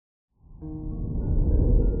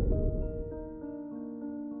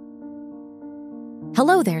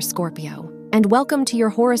Hello there, Scorpio, and welcome to your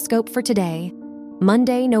horoscope for today,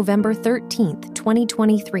 Monday, November 13th,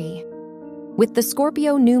 2023. With the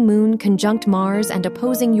Scorpio new moon conjunct Mars and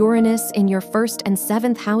opposing Uranus in your first and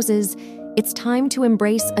seventh houses, it's time to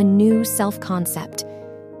embrace a new self-concept.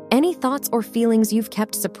 Any thoughts or feelings you've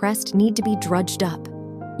kept suppressed need to be drudged up.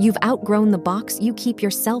 You've outgrown the box you keep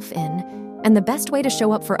yourself in, and the best way to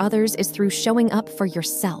show up for others is through showing up for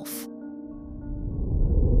yourself.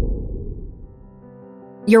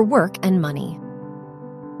 Your work and money.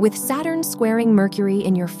 With Saturn squaring Mercury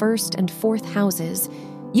in your first and fourth houses,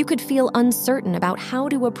 you could feel uncertain about how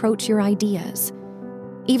to approach your ideas.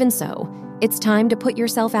 Even so, it's time to put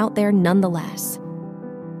yourself out there nonetheless.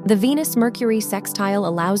 The Venus-Mercury sextile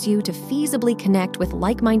allows you to feasibly connect with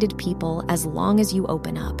like-minded people as long as you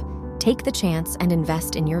open up, take the chance, and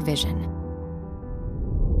invest in your vision.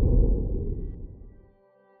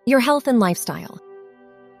 Your health and lifestyle.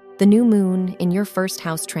 The new moon in your first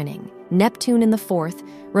house trining, Neptune in the fourth,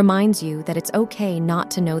 reminds you that it's okay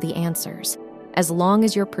not to know the answers, as long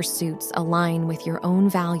as your pursuits align with your own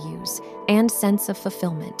values and sense of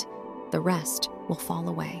fulfillment. The rest will fall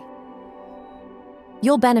away.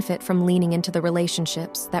 You'll benefit from leaning into the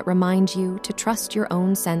relationships that remind you to trust your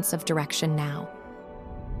own sense of direction now.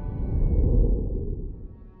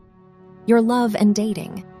 Your love and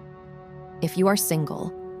dating. If you are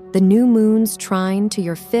single, the new moon's trine to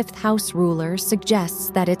your fifth house ruler suggests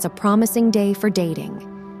that it's a promising day for dating.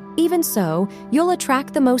 Even so, you'll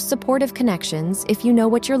attract the most supportive connections if you know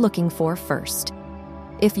what you're looking for first.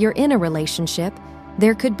 If you're in a relationship,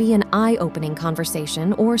 there could be an eye-opening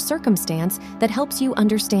conversation or circumstance that helps you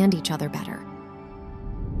understand each other better.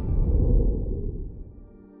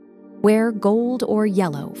 Wear gold or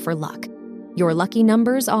yellow for luck. Your lucky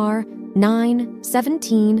numbers are 9,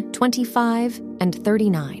 17, 25, and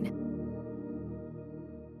 39.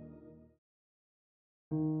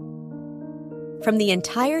 From the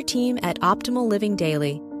entire team at Optimal Living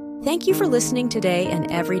Daily, thank you for listening today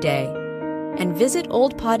and every day. And visit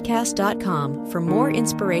oldpodcast.com for more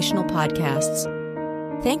inspirational podcasts.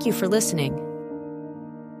 Thank you for listening.